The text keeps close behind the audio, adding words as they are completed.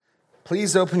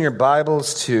Please open your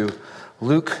Bibles to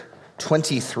Luke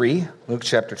 23, Luke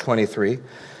chapter 23.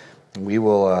 We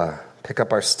will pick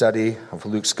up our study of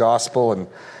Luke's gospel, and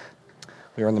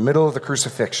we are in the middle of the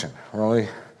crucifixion. We're only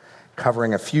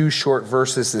covering a few short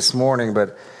verses this morning,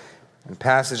 but in a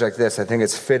passage like this, I think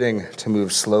it's fitting to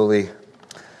move slowly.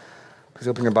 Please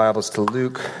open your Bibles to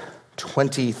Luke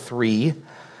 23, and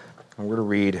we're going to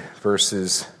read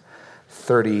verses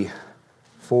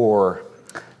 34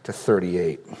 to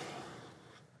 38.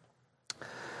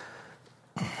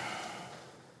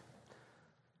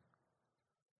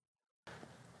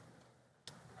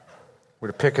 We're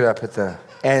to pick it up at the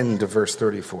end of verse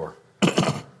 34.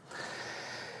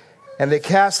 And they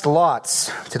cast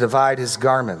lots to divide his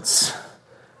garments.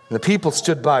 And the people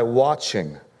stood by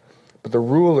watching. But the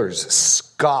rulers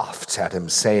scoffed at him,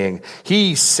 saying,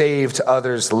 "He saved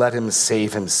others, let him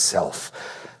save himself.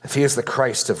 If he is the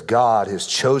Christ of God, his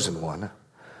chosen one."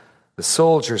 The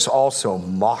soldiers also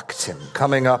mocked him,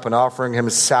 coming up and offering him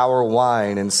sour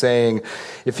wine and saying,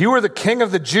 "If you are the king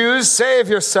of the Jews, save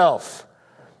yourself."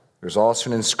 There's also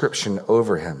an inscription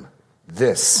over him,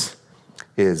 "This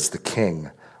is the King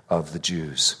of the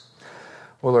Jews."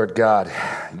 O Lord God,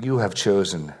 you have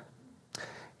chosen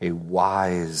a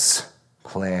wise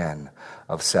plan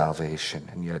of salvation,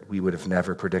 and yet we would have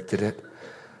never predicted it.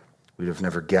 We would have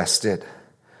never guessed it.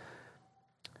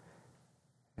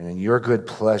 And in your good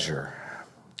pleasure,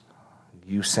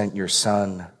 you sent your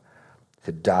Son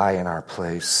to die in our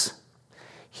place.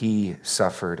 He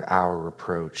suffered our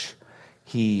reproach.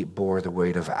 He bore the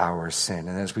weight of our sin.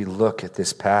 And as we look at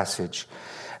this passage,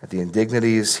 at the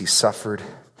indignities he suffered,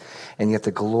 and yet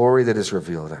the glory that is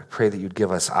revealed, I pray that you'd give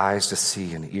us eyes to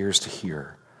see and ears to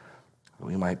hear, that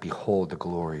we might behold the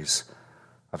glories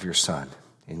of your Son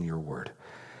in your word.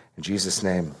 In Jesus'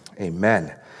 name,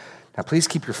 amen. Now please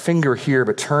keep your finger here,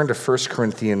 but turn to 1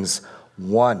 Corinthians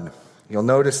 1. You'll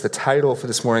notice the title for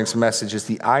this morning's message is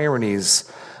 "The Ironies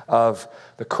of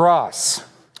the Cross."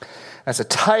 That's a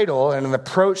title and an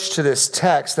approach to this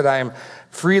text that I am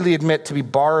freely admit to be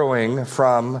borrowing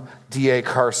from D.A.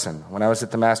 Carson. When I was at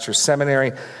the Master's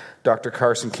Seminary, Dr.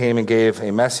 Carson came and gave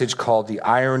a message called "The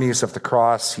Ironies of the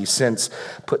Cross." He since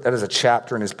put that as a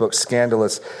chapter in his book,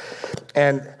 Scandalous.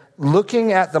 And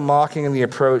looking at the mocking and the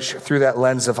approach through that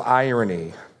lens of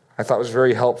irony, I thought was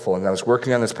very helpful. And I was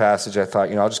working on this passage. I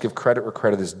thought, I'll just give credit where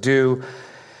credit is due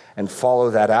and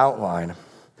follow that outline.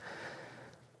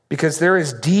 Because there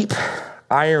is deep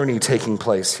irony taking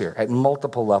place here at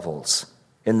multiple levels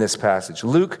in this passage.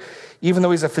 Luke, even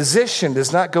though he's a physician,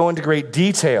 does not go into great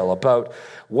detail about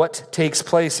what takes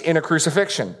place in a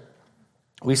crucifixion.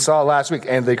 We saw last week,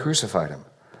 and they crucified him.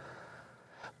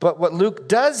 But what Luke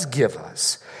does give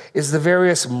us is the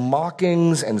various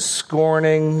mockings and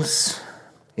scornings,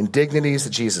 indignities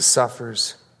that Jesus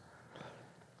suffers.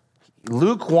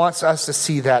 Luke wants us to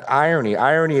see that irony.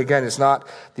 Irony, again, is not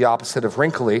the opposite of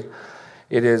wrinkly.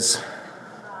 It is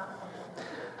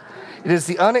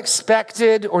the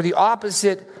unexpected or the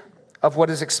opposite of what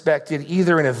is expected,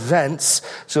 either in events.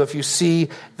 So if you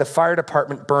see the fire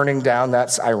department burning down,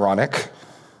 that's ironic.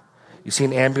 You see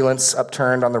an ambulance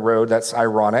upturned on the road, that's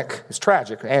ironic. It's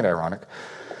tragic and ironic.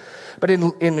 But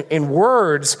in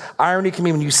words, irony can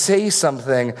mean when you say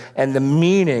something and the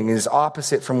meaning is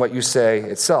opposite from what you say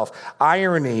itself.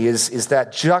 Irony is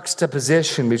that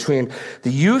juxtaposition between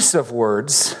the use of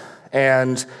words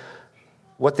and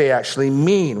what they actually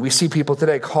mean. We see people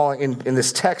today calling, in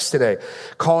this text today,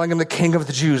 calling him the King of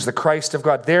the Jews, the Christ of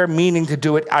God. They're meaning to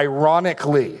do it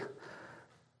ironically.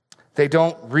 They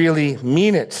don't really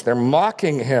mean it. They're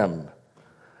mocking him.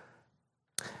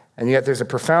 And yet there's a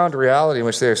profound reality in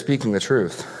which they are speaking the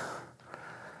truth.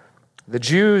 The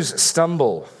Jews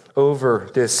stumble over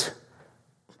this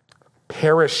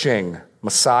perishing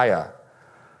Messiah.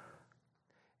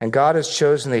 And God has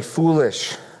chosen a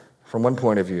foolish, from one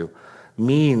point of view,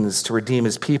 means to redeem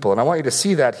his people. And I want you to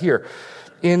see that here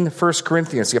in 1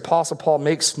 Corinthians. The Apostle Paul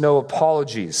makes no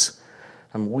apologies.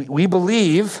 And we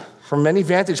believe, from many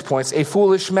vantage points, a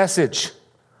foolish message.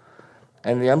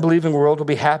 And the unbelieving world will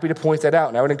be happy to point that out.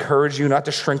 And I would encourage you not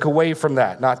to shrink away from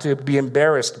that, not to be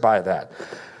embarrassed by that.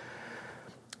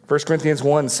 1 Corinthians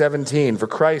 1:17, "For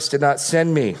Christ did not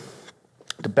send me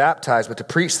to baptize, but to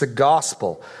preach the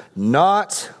gospel,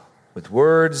 not with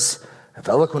words of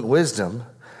eloquent wisdom,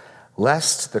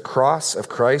 lest the cross of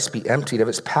Christ be emptied of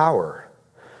its power.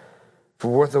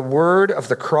 For the word of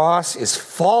the cross is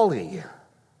folly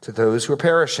to those who are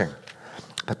perishing.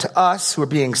 But to us who are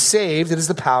being saved, it is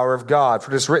the power of God.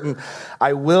 For it is written,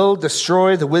 I will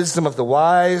destroy the wisdom of the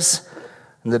wise,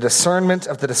 And the discernment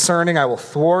of the discerning I will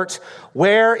thwart.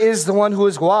 Where is the one who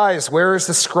is wise? Where is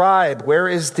the scribe? Where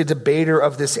is the debater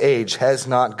of this age? Has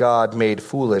not God made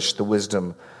foolish the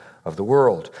wisdom of the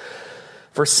world?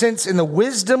 For since in the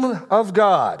wisdom of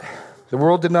God, the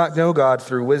world did not know God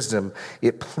through wisdom,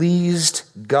 it pleased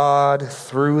God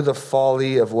through the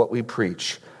folly of what we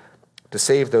preach to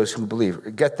save those who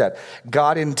believe. Get that.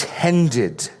 God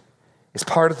intended, is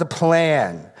part of the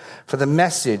plan, for the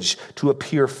message to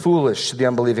appear foolish to the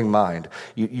unbelieving mind.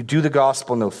 You do the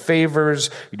gospel no favors.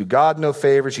 You do God no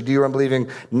favors. You do your unbelieving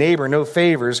neighbor no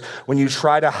favors when you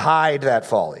try to hide that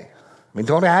folly. I mean,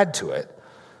 don't add to it.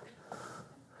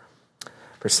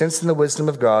 For since in the wisdom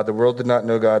of God, the world did not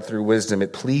know God through wisdom,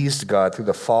 it pleased God through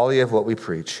the folly of what we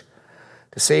preach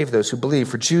to save those who believe.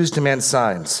 For Jews demand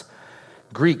signs,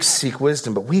 Greeks seek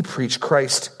wisdom, but we preach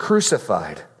Christ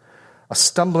crucified, a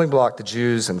stumbling block to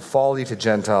Jews and folly to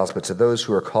Gentiles, but to those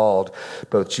who are called,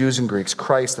 both Jews and Greeks,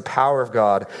 Christ, the power of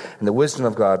God and the wisdom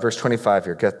of God. Verse 25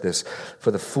 here, get this.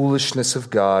 For the foolishness of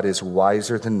God is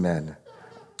wiser than men,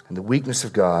 and the weakness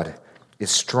of God is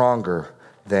stronger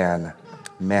than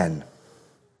men.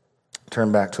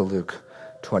 Turn back to Luke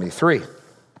 23.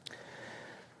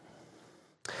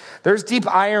 There's deep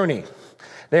irony.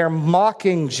 They are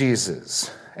mocking Jesus.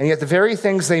 And yet the very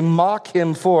things they mock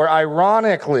him for,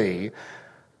 ironically,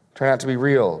 turn out to be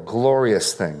real,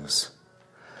 glorious things.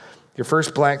 Your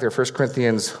first blank there, 1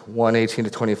 Corinthians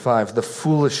 1:18-25. The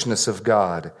foolishness of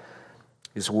God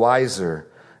is wiser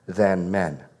than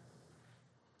men.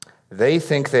 They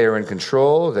think they are in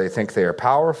control. They think they are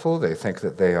powerful. They think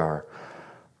that they are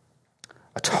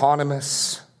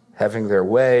autonomous, having their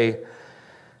way.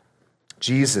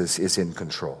 Jesus is in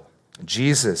control.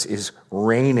 Jesus is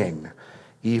reigning,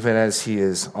 even as he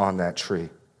is on that tree.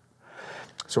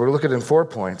 So we're looking in 4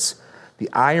 points. The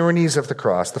ironies of the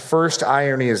cross. The first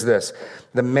irony is this.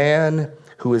 The man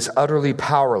who is utterly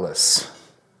powerless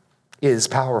is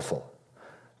powerful.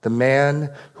 The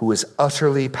man who is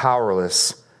utterly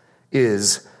powerless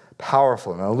is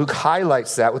powerful. Now Luke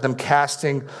highlights that with them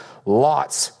casting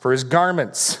lots for his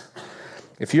garments.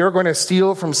 If you're going to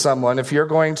steal from someone, if you're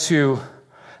going to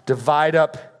divide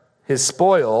up his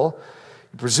spoil,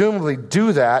 you presumably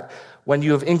do that when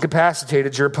you have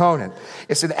incapacitated your opponent.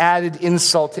 It's an added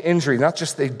insult to injury. Not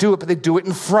just they do it, but they do it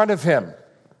in front of him.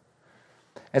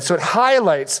 And so it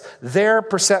highlights their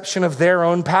perception of their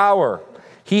own power.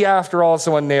 He, after all, is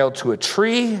the one nailed to a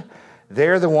tree.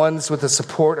 They're the ones with the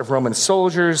support of Roman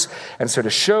soldiers. And so to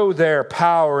show their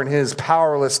power and his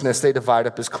powerlessness, they divide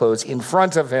up his clothes in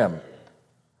front of him.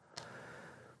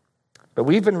 But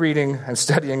we've been reading and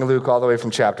studying Luke all the way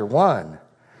from chapter 1.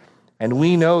 And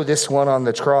we know this one on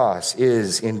the cross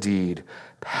is indeed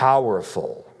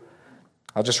powerful.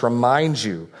 I'll just remind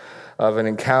you of an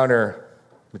encounter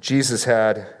that Jesus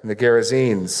had in the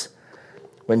Gerasenes.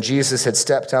 When Jesus had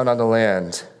stepped out on the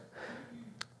land,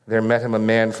 there met him a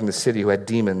man from the city who had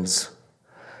demons.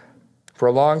 For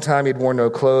a long time he'd worn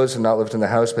no clothes and not lived in the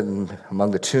house but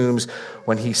among the tombs.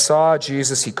 When he saw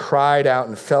Jesus, he cried out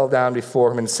and fell down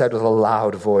before him and said with a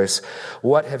loud voice,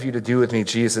 "What have you to do with me,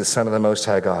 Jesus, Son of the Most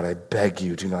High God? I beg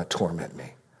you, do not torment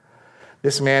me."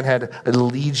 This man had a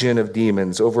legion of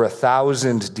demons, over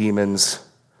 1,000 demons.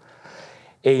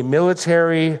 A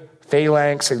military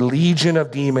phalanx, a legion of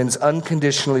demons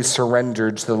unconditionally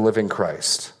surrendered to the living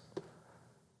Christ.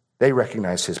 They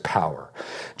recognized his power.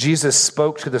 Jesus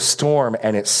spoke to the storm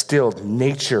and it stilled.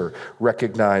 Nature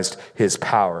recognized his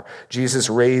power.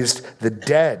 Jesus raised the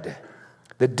dead.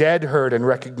 The dead heard and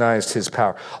recognized his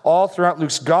power. All throughout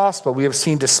Luke's gospel, we have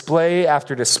seen display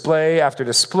after display after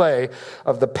display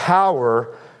of the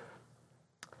power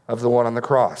of the one on the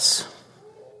cross.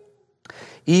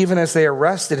 Even as they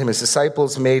arrested him, his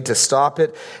disciples made to stop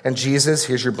it, and Jesus,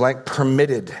 here's your blank,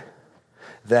 permitted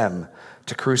them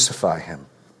to crucify him.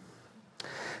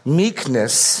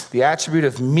 Meekness, the attribute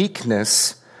of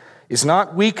meekness, is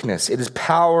not weakness. It is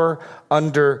power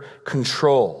under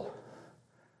control.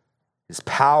 It's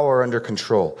power under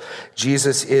control.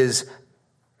 Jesus is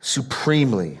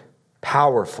supremely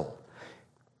powerful.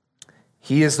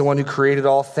 He is the one who created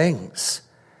all things.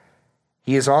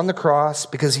 He is on the cross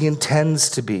because he intends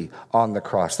to be on the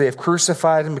cross. They have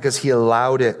crucified him because he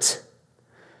allowed it.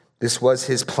 This was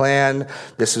his plan.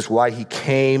 This is why he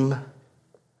came.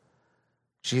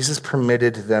 Jesus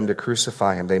permitted them to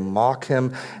crucify him. They mock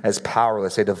him as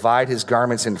powerless. They divide his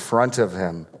garments in front of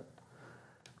him.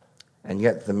 And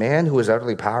yet the man who is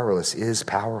utterly powerless is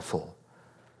powerful.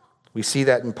 We see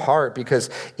that in part because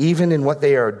even in what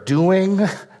they are doing,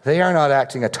 they are not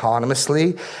acting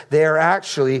autonomously. They are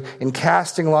actually, in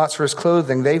casting lots for his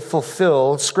clothing, they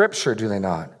fulfill Scripture, do they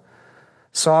not?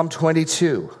 Psalm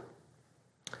 22.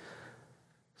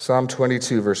 Psalm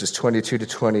 22, verses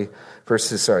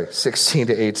 16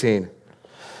 to 18.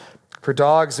 For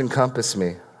dogs encompass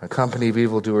me, a company of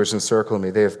evildoers encircle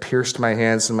me. They have pierced my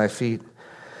hands and my feet.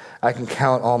 I can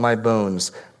count all my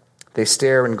bones. They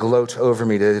stare and gloat over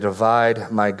me. They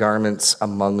divide my garments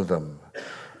among them.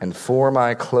 And for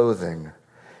my clothing,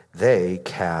 they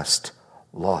cast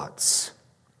lots.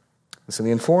 So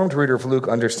the informed reader of Luke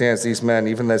understands these men,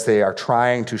 even as they are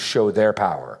trying to show their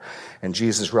power and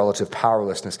Jesus' relative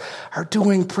powerlessness, are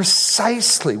doing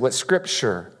precisely what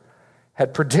Scripture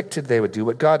had predicted they would do,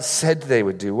 what God said they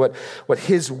would do, what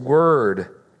His Word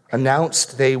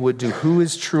announced they would do. Who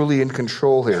is truly in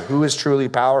control here? Who is truly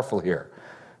powerful here?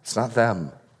 It's not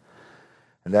them.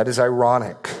 And that is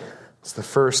ironic. It's the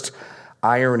first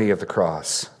irony of the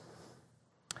cross.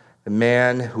 The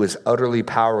man who is utterly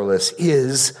powerless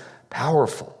is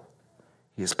powerful.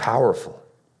 He is powerful.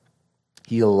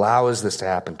 He allows this to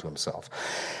happen to himself.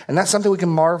 And that's something we can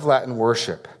marvel at in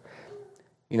worship.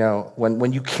 You know,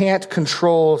 when you can't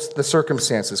control the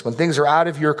circumstances, when things are out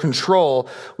of your control,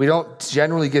 we don't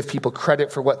generally give people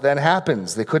credit for what then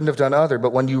happens. They couldn't have done other.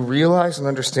 But when you realize and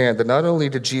understand that not only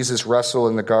did Jesus wrestle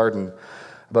in the garden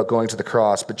about going to the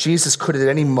cross, but Jesus could at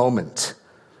any moment,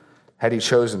 had he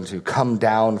chosen to, come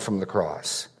down from the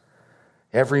cross.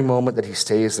 Every moment that he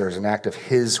stays there is an act of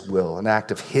his will, an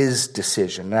act of his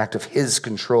decision, an act of his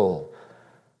control.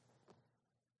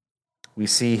 We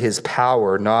see his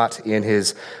power not in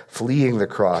his fleeing the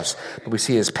cross, but we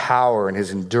see his power in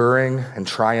his enduring and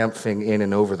triumphing in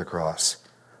and over the cross.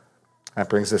 That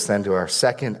brings us then to our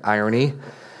second irony.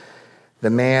 The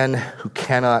man who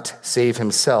cannot save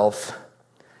himself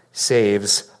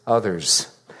saves others.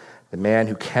 The man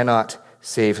who cannot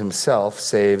save himself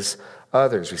saves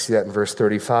others. We see that in verse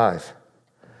 35.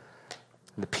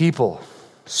 The people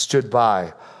stood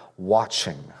by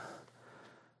watching,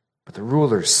 but the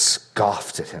rulers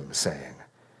scoffed at him, saying,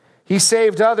 "He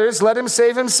saved others, let him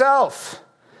save himself,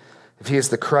 if he is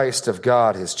the Christ of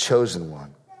God, his chosen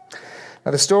one."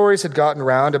 Now the stories had gotten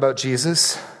around about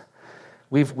Jesus.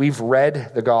 We've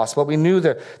read the gospel. We knew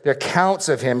the accounts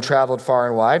of him traveled far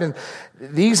and wide. And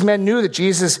these men knew that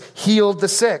Jesus healed the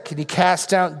sick, and he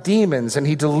cast out demons, and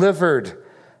he delivered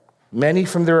many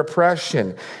from their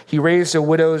oppression. He raised a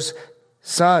widow's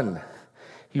son.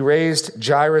 He raised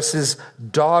Jairus'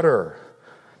 daughter.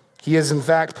 He has, in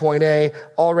fact, point A,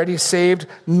 already saved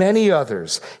many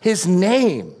others. His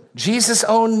name, Jesus'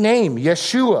 own name,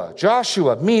 Yeshua,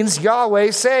 Joshua, means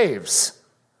Yahweh saves.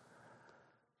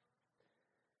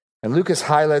 And Luke has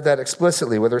highlighted that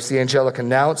explicitly, whether it's the angelic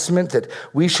announcement that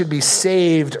we should be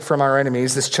saved from our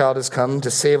enemies. This child has come to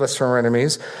save us from our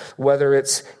enemies. Whether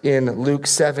it's in Luke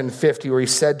 7:50, where he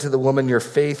said to the woman, "Your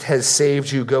faith has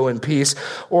saved you, go in peace."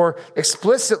 Or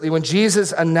explicitly when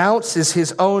Jesus announces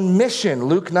his own mission,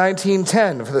 Luke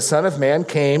 19:10, "For the Son of Man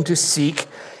came to seek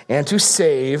and to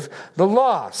save the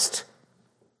lost."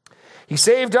 He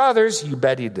saved others, you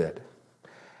bet he did.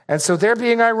 And so they're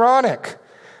being ironic.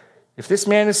 If this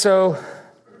man is so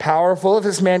powerful, if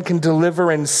this man can deliver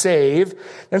and save,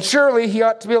 then surely he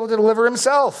ought to be able to deliver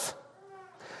himself.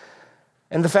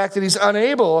 And the fact that he's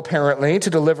unable, apparently, to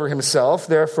deliver himself,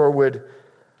 therefore would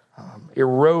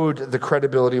erode the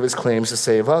credibility of his claims to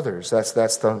save others.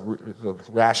 That's the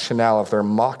rationale of their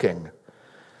mocking.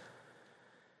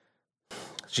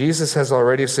 Jesus has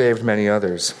already saved many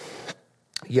others,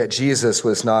 yet Jesus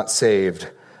was not saved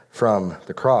from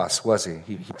the cross, was he?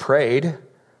 He prayed.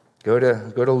 Go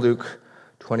to Luke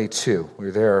 22. We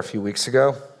were there a few weeks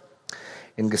ago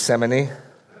in Gethsemane.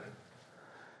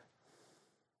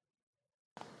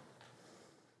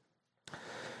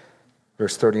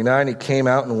 Verse 39, he came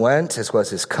out and went, as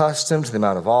was his custom, to the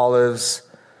Mount of Olives.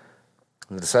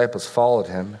 And the disciples followed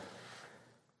him.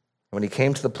 When he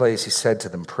came to the place, he said to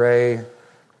them, "Pray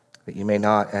that you may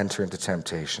not enter into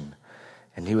temptation."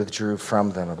 And he withdrew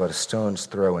from them about a stone's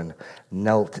throw and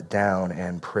knelt down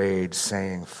and prayed,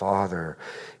 saying, "Father,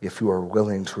 if you are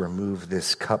willing to remove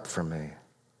this cup from me.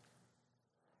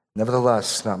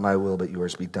 Nevertheless, not my will, but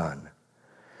yours be done."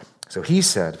 So he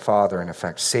said, "Father, in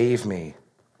effect, save me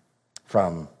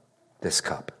from this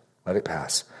cup. Let it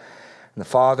pass." And the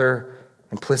Father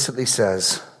implicitly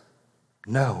says,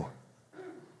 "No."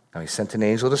 Now he sent an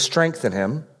angel to strengthen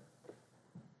him.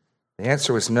 The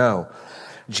answer was no.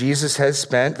 Jesus has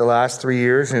spent the last 3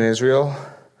 years in Israel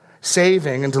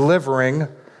saving and delivering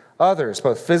others,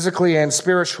 both physically and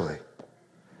spiritually.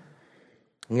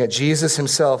 And yet Jesus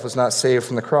himself was not saved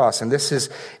from the cross. And this is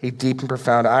a deep and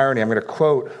profound irony. I'm going to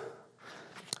quote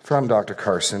from Dr.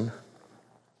 Carson.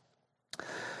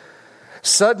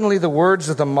 "Suddenly the words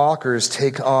of the mockers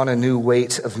take on a new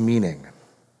weight of meaning.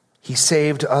 He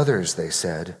saved others, they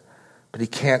said, but he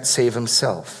can't save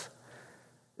himself.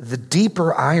 The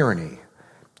deeper irony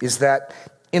is that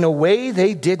in a way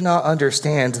they did not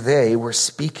understand, they were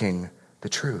speaking the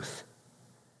truth.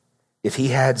 If he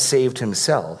had saved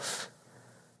himself,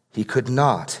 he could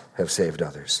not have saved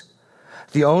others.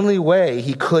 The only way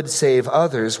he could save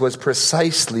others was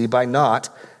precisely by not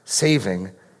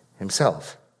saving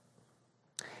himself.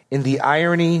 In the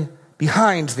irony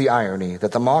behind the irony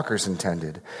that the mockers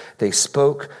intended, they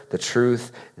spoke the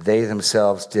truth they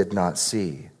themselves did not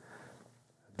see.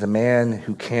 The man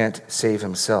who can't save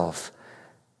himself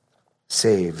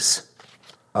saves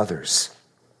others.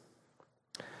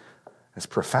 It's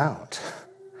profound.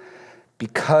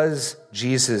 Because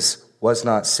Jesus was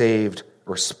not saved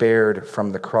or spared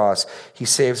from the cross, he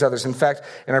saves others. In fact,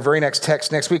 in our very next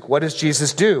text next week, what does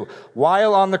Jesus do?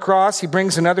 While on the cross, he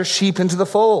brings another sheep into the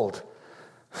fold,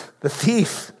 the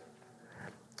thief.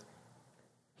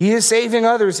 He is saving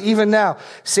others even now,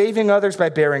 saving others by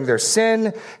bearing their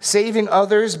sin, saving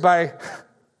others by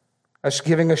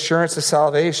giving assurance of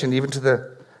salvation, even to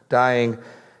the dying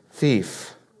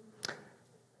thief.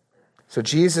 So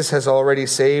Jesus has already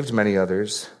saved many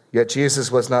others, yet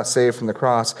Jesus was not saved from the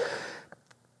cross,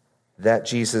 that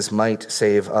Jesus might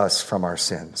save us from our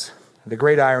sins. The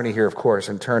great irony here, of course,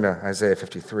 and turn to Isaiah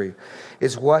 53,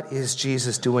 is what is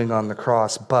Jesus doing on the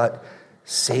cross but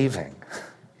saving?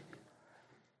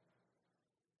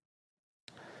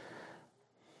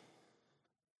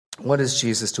 What is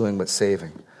Jesus doing but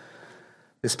saving?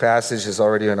 This passage has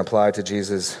already been applied to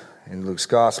Jesus in Luke's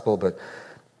gospel, but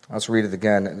let's read it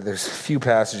again. There's a few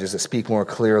passages that speak more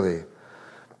clearly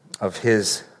of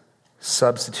his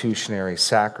substitutionary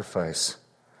sacrifice.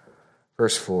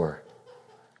 Verse 4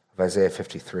 of Isaiah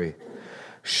 53.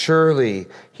 Surely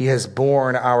he has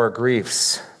borne our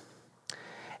griefs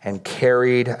and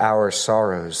carried our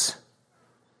sorrows.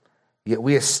 Yet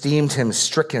we esteemed him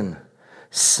stricken,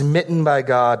 smitten by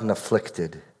God, and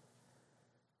afflicted.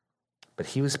 But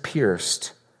he was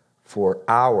pierced for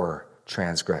our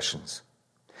transgressions.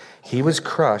 He was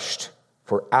crushed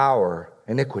for our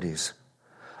iniquities.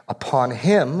 Upon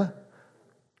him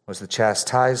was the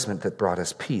chastisement that brought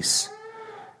us peace.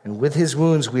 And with his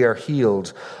wounds we are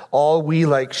healed. All we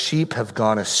like sheep have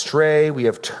gone astray. We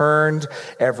have turned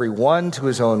every one to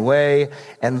his own way.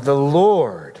 And the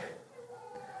Lord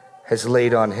has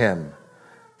laid on him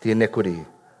the iniquity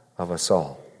of us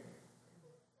all.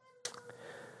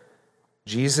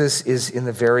 Jesus is in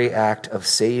the very act of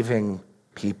saving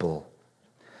people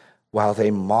while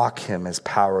they mock him as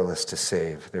powerless to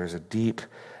save. There's a deep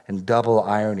and double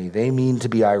irony. They mean to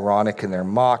be ironic in their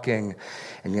mocking,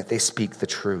 and yet they speak the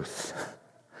truth.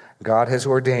 God has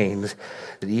ordained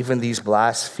that even these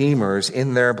blasphemers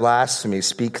in their blasphemy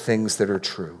speak things that are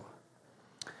true.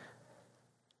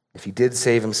 If he did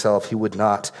save himself, he would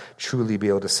not truly be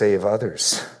able to save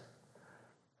others.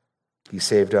 He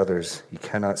saved others. He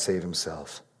cannot save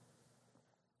himself.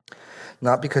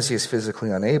 Not because he is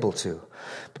physically unable to,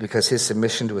 but because his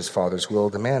submission to his Father's will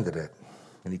demanded it.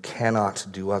 And he cannot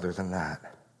do other than that.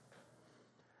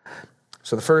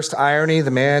 So the first irony,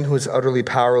 the man who is utterly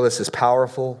powerless is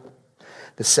powerful.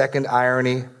 The second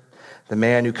irony, the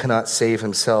man who cannot save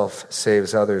himself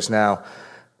saves others. Now,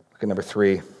 look at number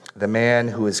 3. The man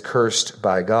who is cursed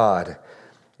by God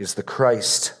is the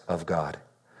Christ of God.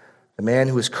 The man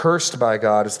who is cursed by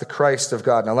God is the Christ of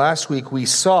God. Now, last week we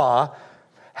saw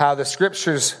how the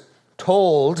scriptures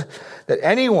told that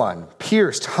anyone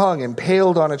pierced, hung,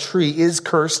 impaled on a tree is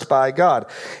cursed by God.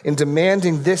 In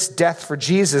demanding this death for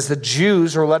Jesus, the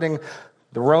Jews were letting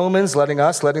the Romans,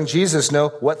 letting Jesus know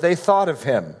what they thought of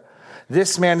him.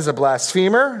 This man is a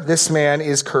blasphemer. This man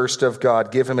is cursed of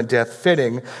God. Give him a death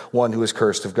fitting one who is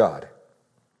cursed of God.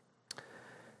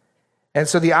 And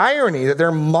so the irony that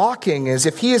they're mocking is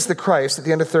if he is the Christ, at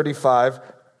the end of 35,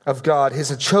 of God,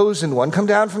 his chosen one, come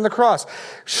down from the cross.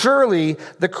 Surely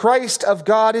the Christ of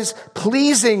God is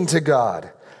pleasing to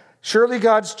God. Surely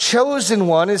God's chosen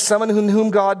one is someone in whom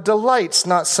God delights,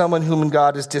 not someone whom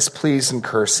God is displeased and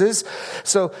curses.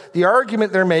 So the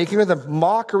argument they're making, or the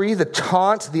mockery, the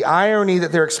taunt, the irony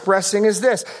that they're expressing is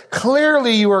this.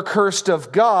 Clearly you are cursed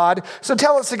of God, so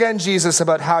tell us again, Jesus,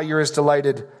 about how you're his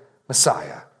delighted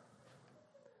Messiah.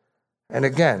 And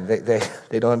again,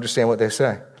 they don't understand what they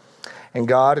say. And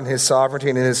God, in his sovereignty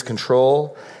and in his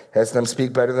control, has them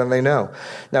speak better than they know.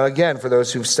 Now again, for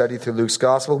those who've studied through Luke's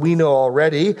gospel, we know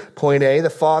already, point A, the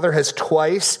Father has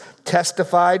twice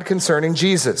testified concerning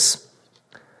Jesus.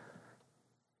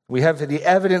 We have the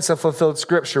evidence of fulfilled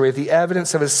Scripture. We have the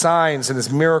evidence of his signs and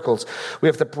his miracles. We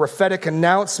have the prophetic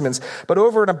announcements. But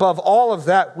over and above all of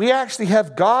that, we actually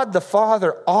have God the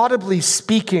Father audibly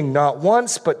speaking, not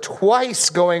once, but twice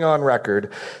going on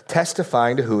record,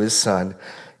 testifying to who his Son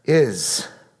is.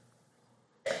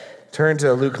 Turn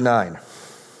to Luke 9.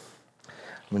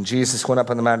 When Jesus went up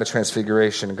on the Mount of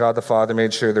Transfiguration, God the Father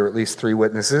made sure there were at least 3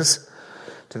 witnesses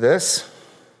to this.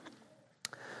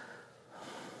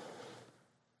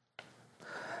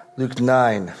 Luke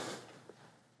 9.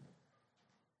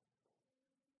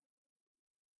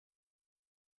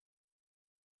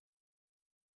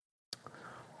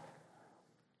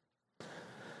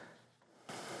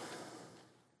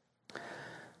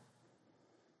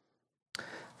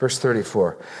 Verse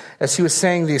 34. As he was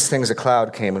saying these things, a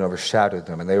cloud came and overshadowed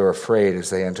them, and they were afraid as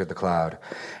they entered the cloud.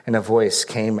 And a voice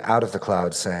came out of the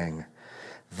cloud saying,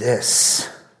 "This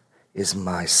is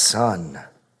my Son,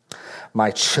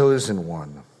 my chosen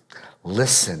one.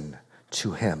 Listen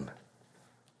to him."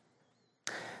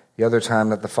 The other time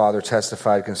that the Father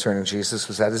testified concerning Jesus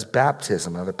was at his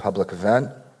baptism, another public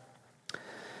event.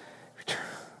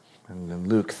 And in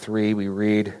Luke 3, we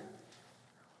read,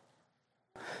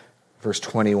 verse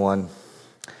 21,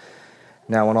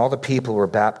 "Now when all the people were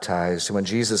baptized, and when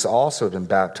Jesus also had been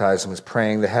baptized and was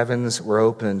praying, the heavens were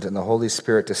opened, and the Holy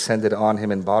Spirit descended on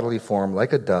him in bodily form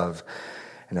like a dove.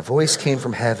 And a voice came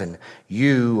from heaven,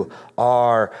 'You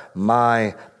are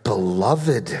my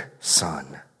beloved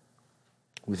Son.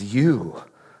 With you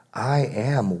I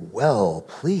am well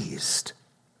pleased.'"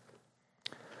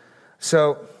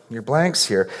 So, your blanks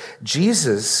here.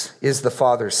 Jesus is the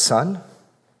Father's Son,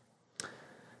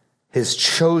 his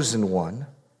chosen one,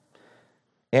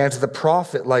 and the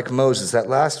prophet like Moses. That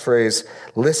last phrase,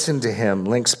 "listen to him,"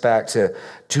 links back to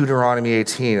Deuteronomy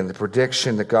 18 and the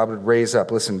prediction that God would raise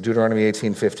up. Listen, Deuteronomy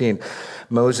 18:15,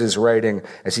 Moses writing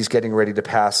as he's getting ready to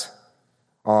pass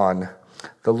on,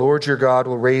 "The Lord your God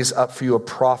will raise up for you a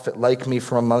prophet like me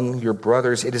from among your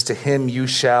brothers. It is to him you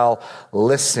shall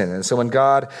listen." And so when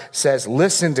God says,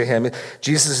 "listen to him,"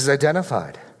 Jesus is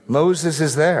identified. Moses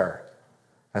is there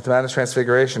at the Mount of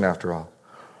Transfiguration, after all.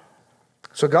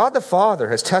 So God the Father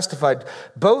has testified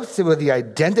both to the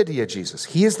identity of Jesus.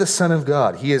 He is the Son of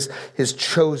God. He is his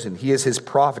chosen. He is his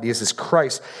prophet. He is his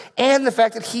Christ. And the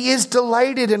fact that he is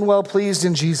delighted and well pleased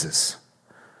in Jesus.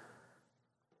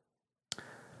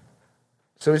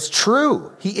 So it's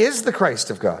true. He is the Christ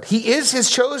of God. He is his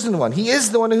chosen one. He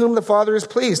is the one to whom the Father is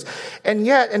pleased. And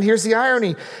yet, and here's the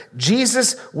irony,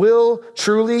 Jesus will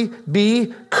truly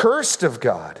be cursed of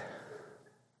God.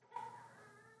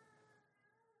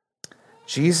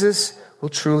 Jesus will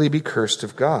truly be cursed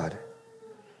of God.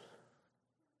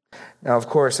 Now, of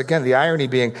course, again, the irony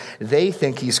being they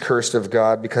think he's cursed of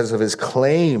God because of his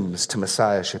claims to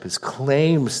messiahship, his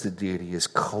claims to deity, his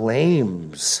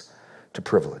claims to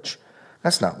privilege.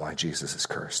 That's not why Jesus is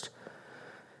cursed.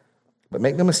 But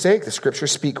make no mistake, the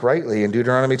scriptures speak rightly in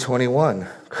Deuteronomy 21.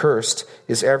 Cursed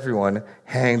is everyone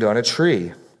hanged on a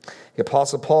tree. The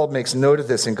Apostle Paul makes note of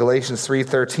this in Galatians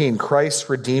 3:13. Christ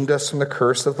redeemed us from the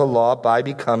curse of the law by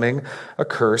becoming a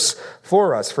curse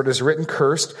for us. For it is written,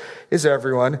 "Cursed is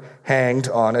everyone hanged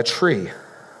on a tree."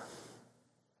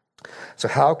 So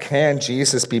how can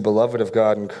Jesus be beloved of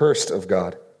God and cursed of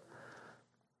God?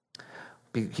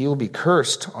 He will be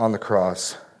cursed on the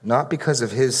cross, not because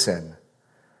of his sin,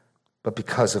 but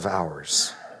because of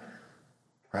ours.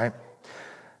 Right?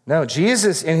 No,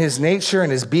 Jesus in his nature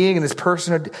and his being and his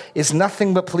personhood is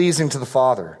nothing but pleasing to the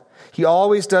Father. He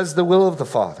always does the will of the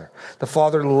Father. The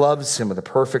Father loves him with a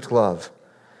perfect love.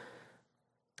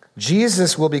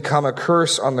 Jesus will become a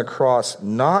curse on the cross,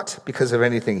 not because of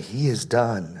anything he has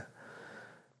done,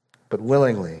 but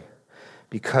willingly,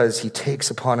 because he takes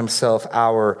upon himself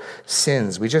our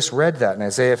sins. We just read that in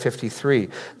Isaiah 53.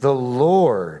 The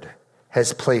Lord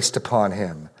has placed upon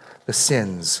him the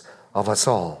sins of us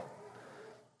all.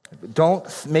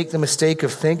 Don't make the mistake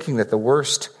of thinking that the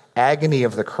worst agony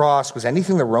of the cross was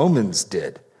anything the Romans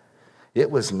did. It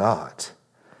was not.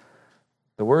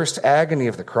 The worst agony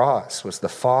of the cross was the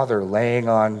Father laying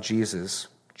on Jesus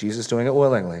doing it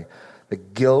willingly, the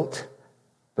guilt,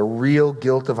 the real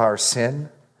guilt of our sin,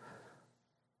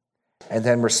 and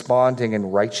then responding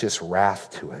in righteous wrath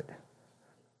to it.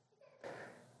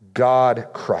 God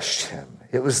crushed him.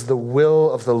 It was the will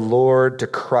of the Lord to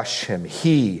crush him.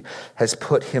 He has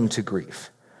put him to grief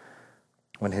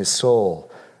when his soul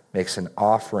makes an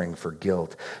offering for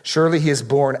guilt. Surely he has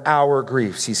borne our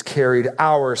griefs. He's carried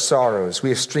our sorrows.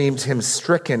 We have esteemed him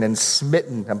stricken and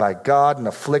smitten by God and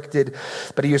afflicted,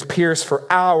 but he was pierced for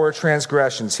our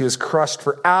transgressions. He was crushed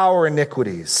for our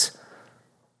iniquities.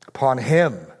 Upon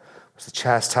him was the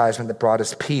chastisement that brought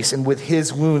us peace, and with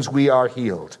his wounds we are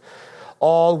healed.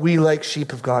 All we like sheep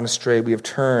have gone astray. We have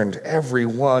turned every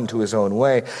one to his own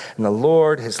way, and the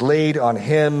Lord has laid on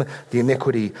him the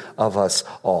iniquity of us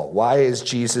all. Why is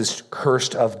Jesus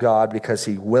cursed of God? Because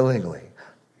he willingly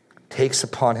takes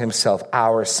upon himself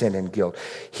our sin and guilt.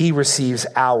 He receives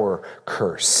our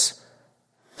curse.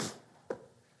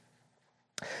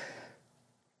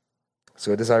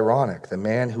 So it is ironic. The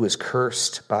man who is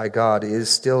cursed by God is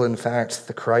still, in fact,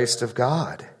 the Christ of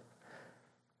God.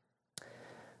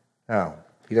 Now,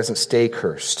 he doesn't stay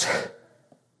cursed.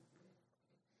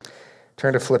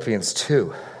 Turn to Philippians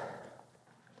 2.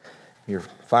 Your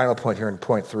final point here in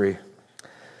point 3.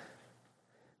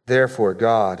 Therefore,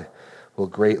 God will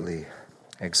greatly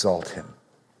exalt him.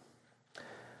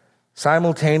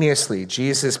 Simultaneously,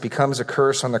 Jesus becomes a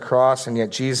curse on the cross, and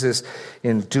yet Jesus,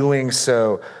 in doing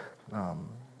so,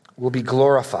 will be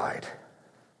glorified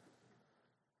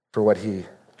for what he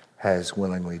has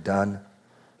willingly done.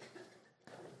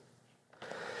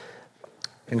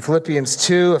 In Philippians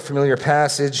 2, a familiar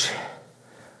passage,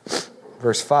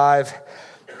 verse 5,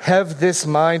 have this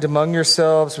mind among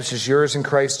yourselves, which is yours in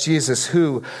Christ Jesus,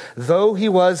 who, though he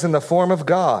was in the form of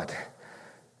God,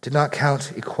 did not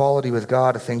count equality with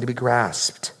God a thing to be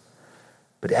grasped,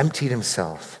 but emptied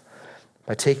himself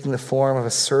by taking the form of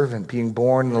a servant, being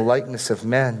born in the likeness of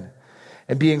men.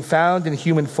 And being found in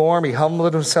human form, he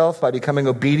humbled himself by becoming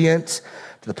obedient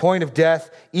to the point of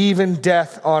death, even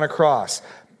death on a cross.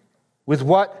 With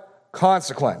what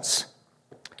consequence?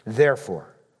 Therefore,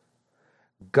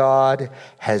 God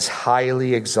has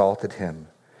highly exalted him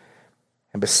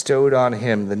and bestowed on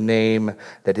him the name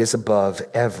that is above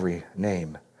every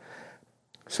name,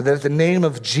 so that at the name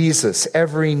of Jesus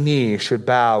every knee should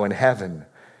bow in heaven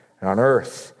and on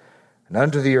earth and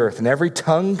under the earth, and every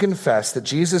tongue confess that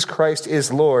Jesus Christ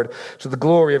is Lord, to the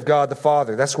glory of God the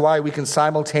Father. That's why we can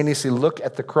simultaneously look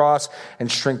at the cross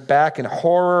and shrink back in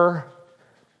horror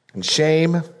and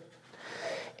shame,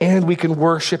 and we can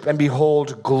worship and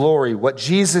behold glory. What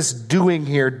Jesus is doing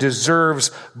here deserves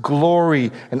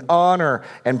glory and honor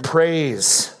and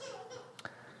praise.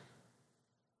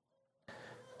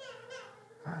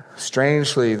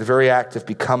 Strangely, the very act of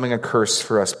becoming a curse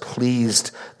for us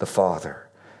pleased the Father.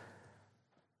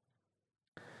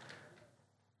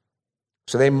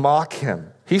 So they mock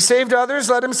him. He saved others,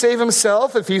 let him save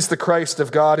himself if he's the Christ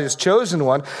of God, his chosen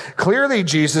one. Clearly,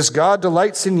 Jesus, God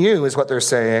delights in you, is what they're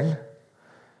saying.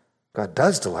 God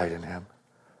does delight in him.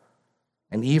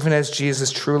 And even as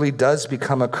Jesus truly does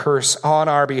become a curse on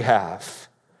our behalf,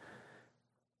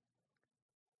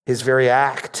 his very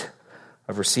act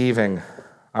of receiving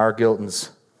our guilt and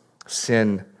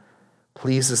sin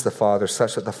pleases the Father,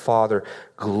 such that the Father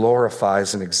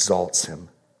glorifies and exalts him.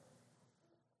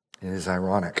 It is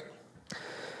ironic.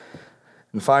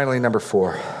 And finally, number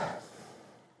 4.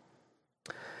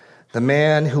 The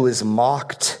man who is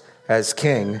mocked as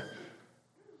king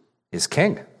is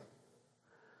king.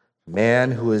 The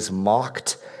man who is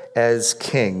mocked as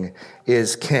king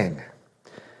is king.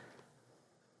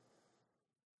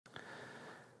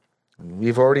 And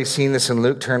we've already seen this in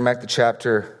Luke. Turn back to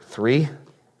chapter 3.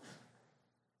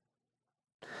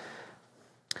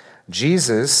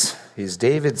 Jesus is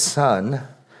David's son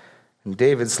and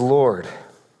David's Lord.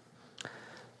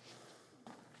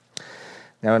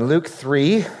 Now in Luke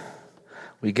 3,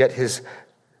 we get his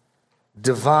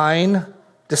divine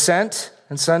descent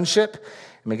and sonship,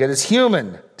 and we get his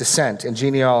human descent and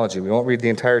genealogy. We won't read the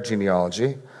entire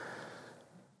genealogy.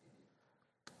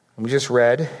 And we just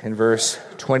read in verse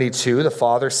 22, the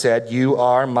Father said, "You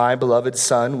are my beloved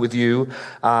Son, with you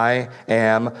I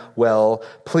am well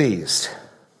pleased."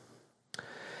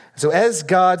 So as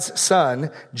God's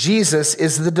Son, Jesus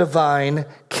is the divine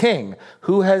King.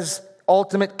 Who has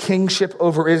ultimate kingship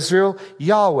over Israel?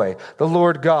 Yahweh, the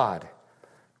Lord God.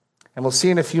 And we'll see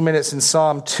in a few minutes in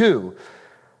Psalm 2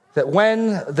 that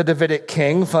when the Davidic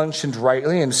king functioned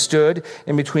rightly and stood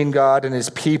in between God and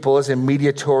his people as a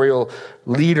mediatorial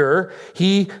leader,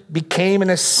 he became, in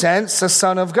a sense, a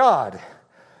son of God.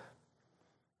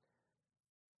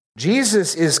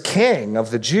 Jesus is king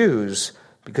of the Jews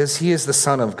because he is the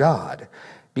Son of God,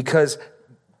 because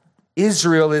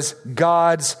Israel is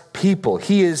God's people.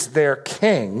 He is their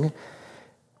king.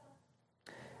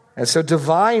 And so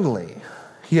divinely,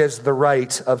 he has the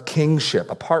right of kingship.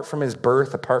 Apart from his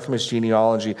birth, apart from his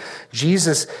genealogy,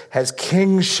 Jesus has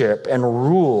kingship and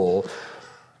rule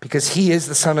because he is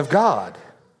the Son of God.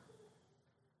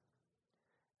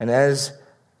 And as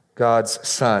God's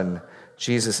Son,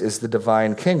 Jesus is the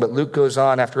divine king. But Luke goes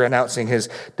on after announcing his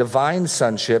divine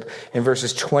sonship in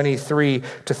verses 23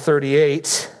 to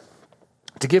 38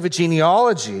 to give a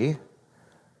genealogy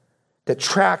that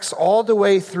tracks all the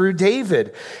way through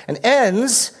David and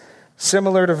ends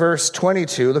similar to verse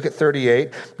 22. Look at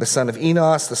 38. The son of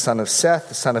Enos, the son of Seth,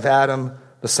 the son of Adam,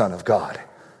 the son of God.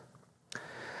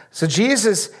 So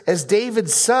Jesus, as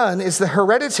David's son, is the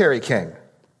hereditary king.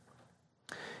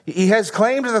 He has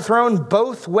claim to the throne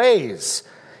both ways.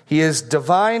 He is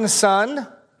divine son,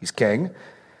 he's king.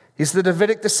 He's the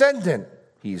Davidic descendant,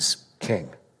 he's king.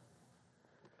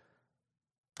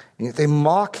 And yet they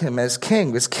mock him as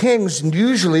king, because kings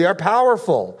usually are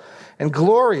powerful and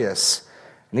glorious.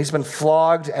 And he's been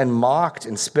flogged and mocked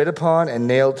and spit upon and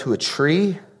nailed to a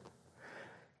tree.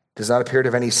 Does not appear to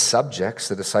have any subjects.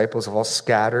 The disciples have all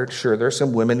scattered. Sure, there are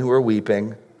some women who are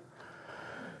weeping.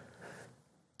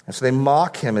 And so they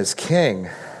mock him as king.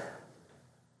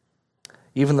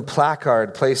 Even the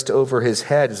placard placed over his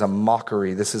head is a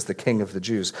mockery. This is the King of the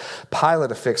Jews.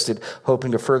 Pilate affixed it,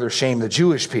 hoping to further shame the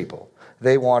Jewish people.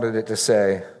 They wanted it to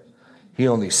say, he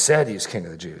only said he's King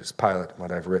of the Jews. Pilate,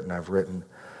 what I've written, I've written.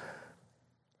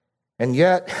 And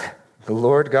yet, the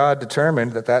Lord God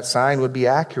determined that that sign would be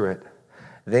accurate.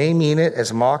 They mean it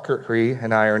as mockery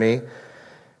and irony.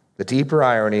 The deeper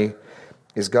irony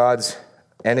is God's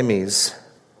enemies,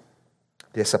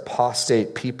 this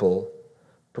apostate people,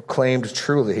 proclaimed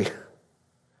truly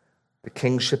the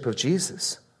kingship of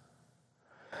Jesus.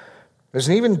 There's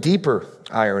an even deeper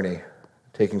irony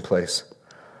taking place.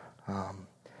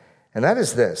 And that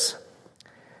is this.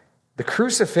 The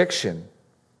crucifixion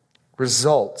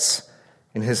results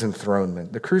in his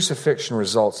enthronement. The crucifixion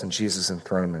results in Jesus'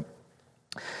 enthronement.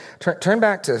 Turn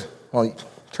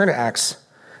to Acts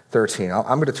 13. I'm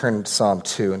going to turn to Psalm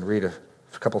 2 and read a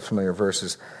couple familiar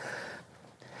verses.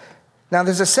 Now,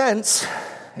 there's a sense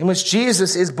in which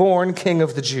Jesus is born King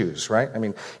of the Jews, right? I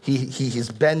mean, he's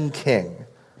been king.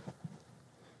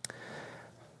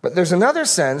 But there's another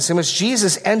sense in which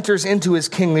Jesus enters into his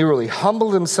kingly rule. He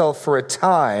humbled himself for a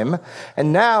time,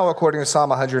 and now, according to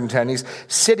Psalm 110, he's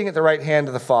sitting at the right hand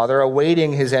of the Father,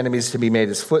 awaiting his enemies to be made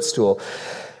his footstool.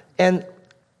 And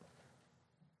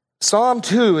Psalm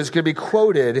 2 is going to be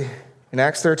quoted in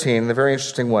Acts 13 in a very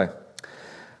interesting way.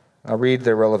 I'll read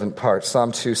the relevant parts.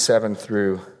 Psalm 2, 7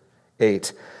 through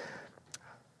 8.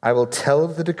 I will tell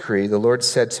of the decree. The Lord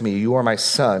said to me, you are my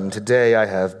son. Today I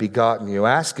have begotten you.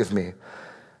 Ask of me.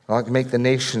 I'll make the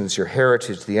nations your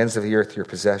heritage, the ends of the earth your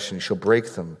possession. You shall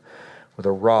break them with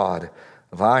a rod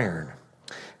of iron.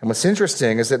 And what's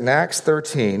interesting is that in Acts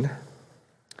 13,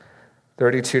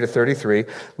 32 to 33,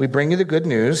 we bring you the good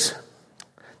news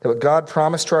that what God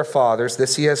promised to our fathers,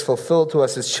 this he has fulfilled to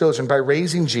us as children by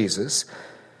raising Jesus.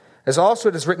 As also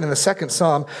it is written in the second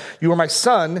psalm, you are my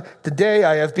son, today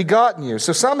I have begotten you.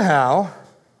 So somehow,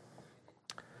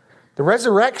 the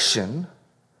resurrection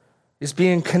is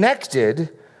being connected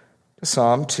to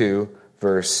Psalm 2,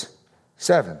 verse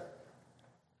 7.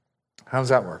 How does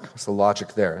that work? What's the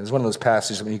logic there? It's one of those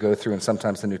passages when you go through and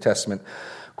sometimes the New Testament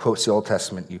quotes the Old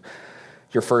Testament.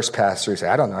 Your first pastor, you say,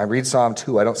 I don't know, I read Psalm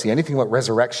 2, I don't see anything about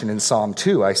resurrection in Psalm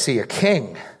 2. I see a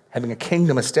king having a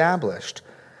kingdom established.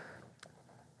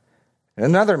 In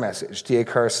another message, D.A.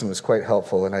 Carson was quite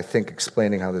helpful in, I think,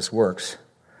 explaining how this works.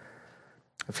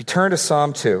 If you turn to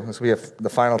Psalm 2, as we have the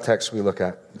final text we look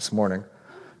at this morning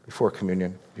before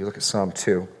communion, if you look at Psalm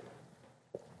 2,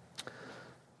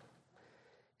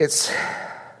 it's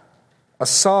a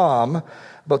psalm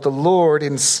about the Lord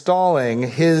installing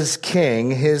his king,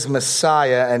 his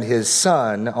Messiah, and his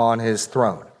son on his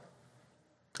throne.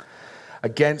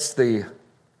 Against the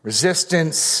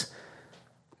resistance,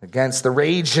 against the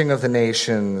raging of the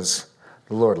nations,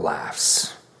 the Lord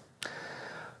laughs.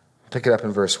 Pick it up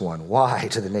in verse 1. Why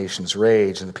do the nations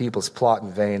rage and the peoples plot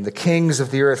in vain? The kings of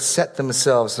the earth set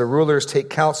themselves. The rulers take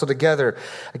counsel together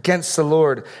against the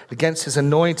Lord, against his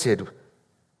anointed,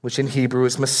 which in Hebrew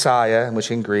is Messiah, and which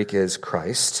in Greek is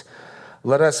Christ.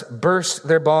 Let us burst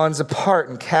their bonds apart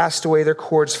and cast away their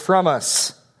cords from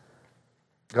us.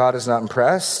 God is not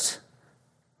impressed.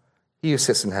 He who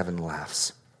sits in heaven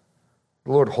laughs.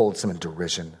 The Lord holds them in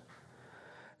derision.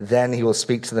 Then he will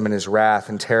speak to them in his wrath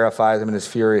and terrify them in his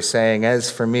fury, saying, as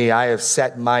for me, I have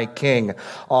set my king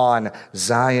on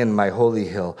Zion, my holy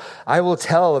hill. I will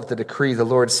tell of the decree. The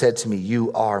Lord said to me,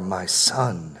 you are my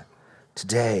son.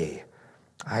 Today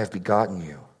I have begotten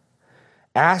you.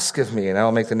 Ask of me, and I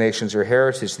will make the nations your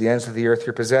heritage, the ends of the earth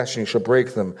your possession. You shall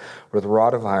break them with a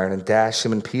rod of iron and dash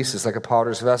them in pieces like a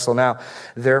potter's vessel. Now,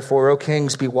 therefore, O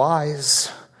kings, be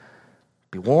wise.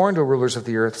 Be warned, O rulers of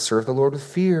the earth. Serve the Lord with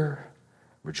fear.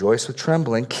 Rejoice with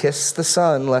trembling. Kiss the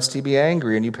Son, lest he be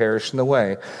angry and you perish in the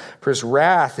way. For his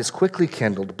wrath is quickly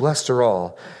kindled. Blessed are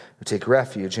all who take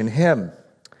refuge in him.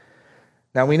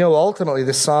 Now, we know ultimately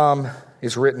this psalm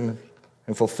is written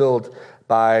and fulfilled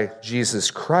by Jesus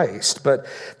Christ. But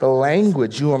the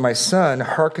language, you are my son,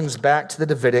 harkens back to the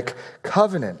Davidic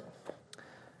covenant.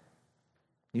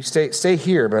 You stay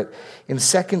here, but in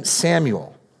 2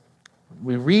 Samuel,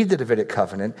 we read the Davidic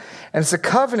covenant, and it's a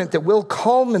covenant that will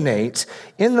culminate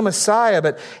in the Messiah,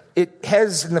 but it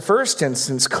has, in the first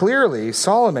instance, clearly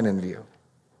Solomon in view.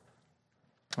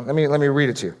 Let me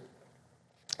read it to you.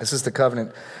 This is the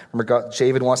covenant. Remember,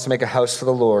 David wants to make a house for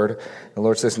the Lord. The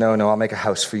Lord says, no, I'll make a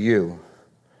house for you.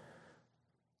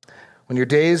 When your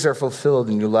days are fulfilled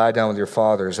and you lie down with your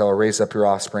fathers, I will raise up your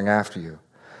offspring after you,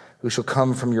 who shall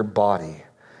come from your body,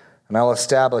 and I will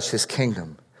establish his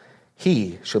kingdom.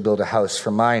 He shall build a house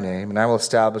for my name, and I will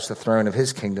establish the throne of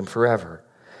his kingdom forever.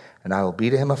 And I will be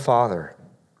to him a father.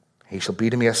 He shall be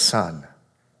to me a son.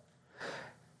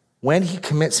 When he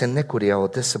commits iniquity, I will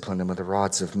discipline him with the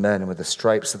rods of men and with the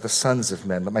stripes of the sons of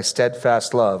men. But my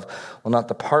steadfast love will not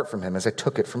depart from him as I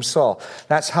took it from Saul.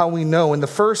 That's how we know in the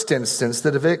first instance the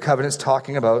Davidic covenant is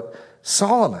talking about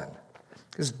Solomon.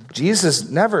 Because Jesus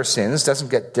never sins,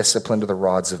 doesn't get disciplined with the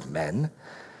rods of men.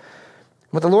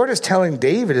 What the Lord is telling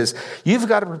David is, you've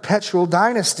got a perpetual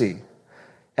dynasty.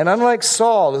 And unlike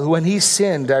Saul, who when he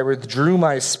sinned, I withdrew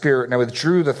my spirit and I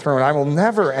withdrew the throne, I will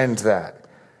never end that.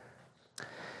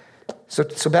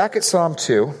 So back at Psalm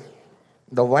 2,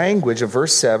 the language of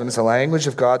verse 7 is the language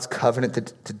of God's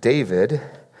covenant to David.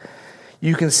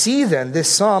 You can see then this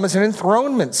psalm is an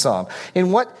enthronement psalm. Here's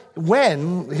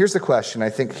the question. I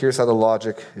think here's how the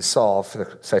logic is solved for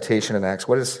the citation in Acts.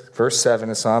 What does verse 7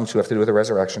 of Psalm 2 have to do with the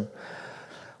resurrection?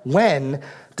 When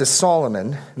does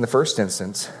Solomon, in the first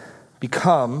instance,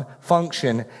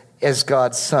 function as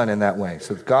God's son in that way?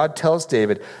 So God tells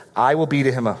David, I will be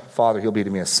to him a father, he'll be to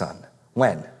me a son.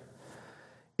 When?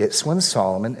 It's when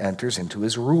Solomon enters into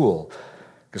his rule.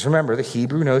 Because remember, the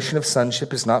Hebrew notion of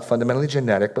sonship is not fundamentally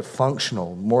genetic, but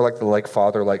functional, more like the like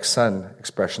father, like son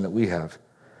expression that we have.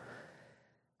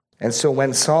 And so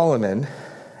when Solomon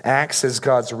acts as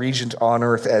God's regent on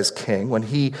earth as king, when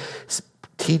he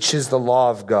teaches the law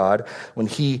of God, when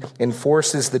he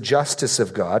enforces the justice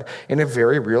of God, in a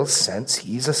very real sense,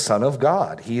 he's a son of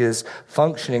God. He is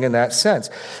functioning in that sense.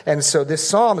 And so this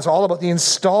psalm is all about the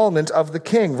installment of the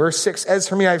king. Verse 6, as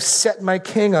for me, I've set my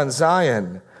king on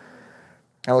Zion.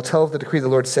 I will tell of the decree the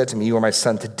Lord said to me, you are my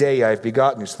son, today I have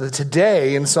begotten you. So the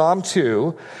today in Psalm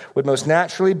 2 would most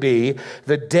naturally be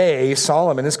the day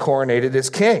Solomon is coronated as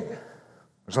king.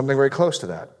 There's something very close to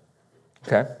that.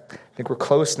 Okay? I think we're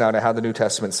close now to how the New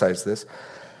Testament cites this.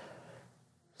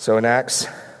 So in Acts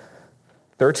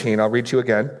 13, I'll read to you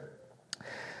again.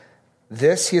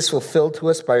 This he has fulfilled to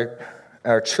us by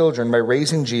our children by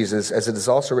raising Jesus, as it is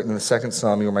also written in the second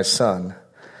psalm, you are my son.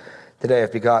 Today I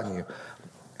have begotten you.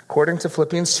 According to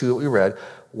Philippians 2 that we read,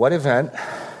 what event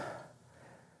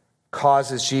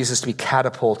causes Jesus to be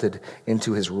catapulted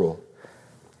into his rule?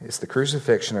 It's the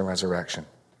crucifixion and resurrection.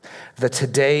 The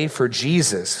today for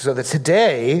Jesus. So the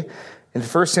today, in the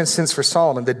first instance for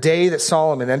Solomon, the day that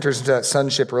Solomon enters into that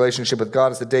sonship relationship with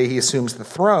God is the day he assumes the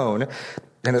throne.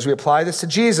 And as we apply this to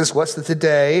Jesus, what's the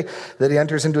today that he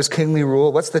enters into his kingly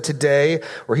rule? What's the today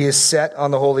where he is set on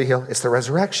the holy hill? It's the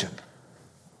resurrection.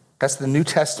 That's the New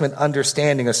Testament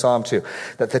understanding of Psalm 2.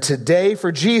 That the today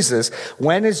for Jesus,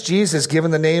 when is Jesus given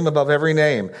the name above every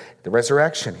name? The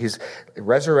resurrection. He's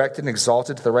resurrected and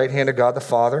exalted to the right hand of God the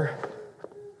Father.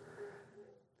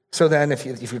 So then, if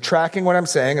you're tracking what I'm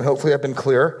saying, and hopefully I've been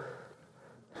clear,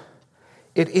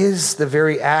 it is the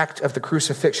very act of the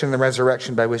crucifixion and the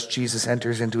resurrection by which Jesus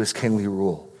enters into his kingly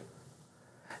rule.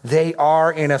 They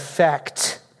are, in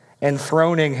effect,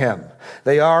 enthroning him.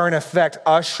 They are, in effect,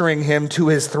 ushering him to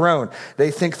his throne.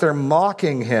 They think they're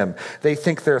mocking him. They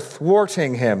think they're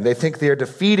thwarting him. They think they're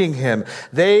defeating him.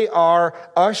 They are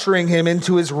ushering him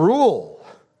into his rule.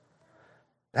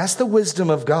 That's the wisdom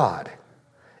of God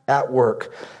at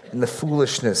work in the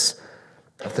foolishness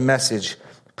of the message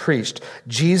preached.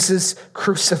 Jesus'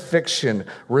 crucifixion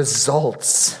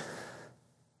results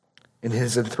in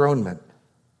his enthronement.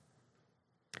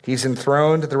 He's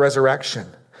enthroned at the resurrection.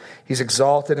 He's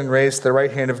exalted and raised to the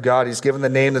right hand of God. He's given the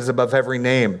name that is above every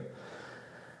name.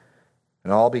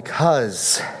 And all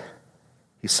because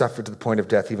he suffered to the point of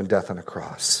death, even death on a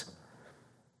cross.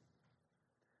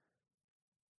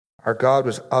 Our God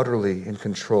was utterly in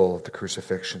control of the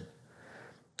crucifixion.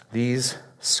 These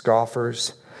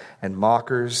scoffers and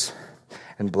mockers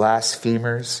and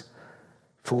blasphemers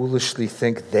foolishly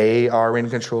think they are in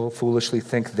control, foolishly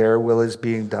think their will is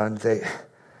being done.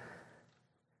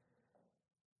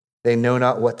 They know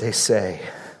not what they say.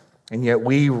 And yet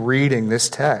we, reading this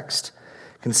text,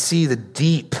 can see the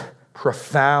deep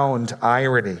profound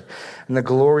irony and the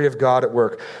glory of God at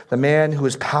work. The man who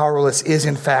is powerless is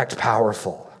in fact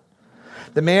powerful.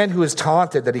 The man who is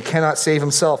taunted that he cannot save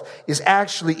himself is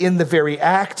actually in the very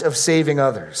act of saving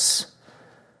others.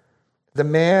 The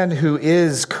man who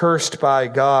is cursed by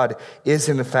God is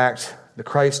in fact the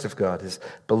Christ of God, his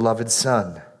beloved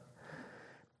Son.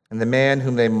 And the man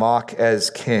whom they mock as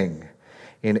king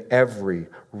in every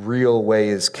real way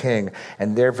is king,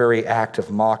 and their very act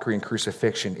of mockery and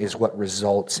crucifixion is what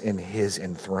results in his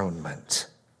enthronement.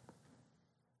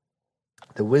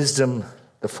 The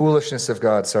foolishness of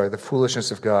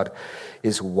God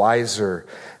is wiser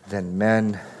than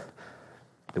men.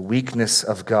 The weakness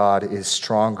of God is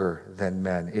stronger than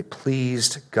men. It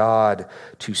pleased God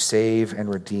to save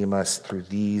and redeem us through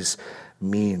these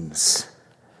means.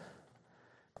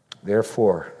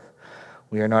 Therefore,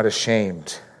 we are not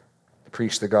ashamed to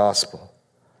preach the gospel.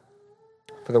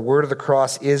 For the word of the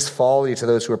cross is folly to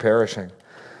those who are perishing,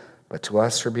 but to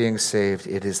us who are being saved,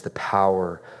 it is the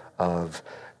power of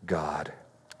God.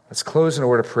 Let's close in a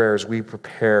word of prayer as we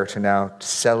prepare to now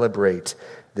celebrate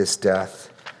this death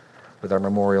with our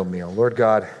memorial meal. Lord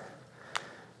God,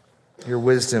 your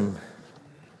wisdom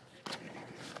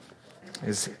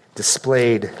is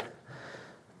displayed.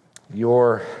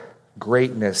 Your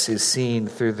greatness is seen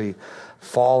through the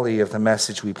folly of the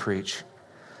message we preach.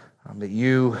 That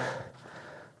you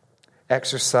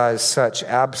exercise such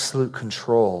absolute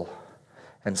control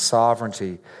and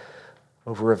sovereignty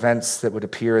over events that would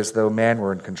appear as though man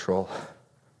were in control.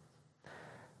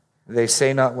 They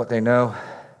say not what they know,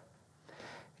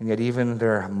 and yet even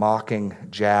their mocking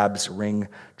jabs ring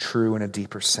true in a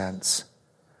deeper sense.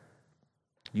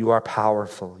 You are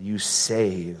powerful. You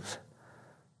save.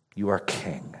 You are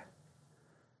king.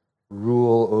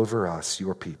 Rule over us,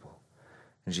 your people.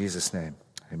 In Jesus' name,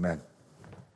 amen.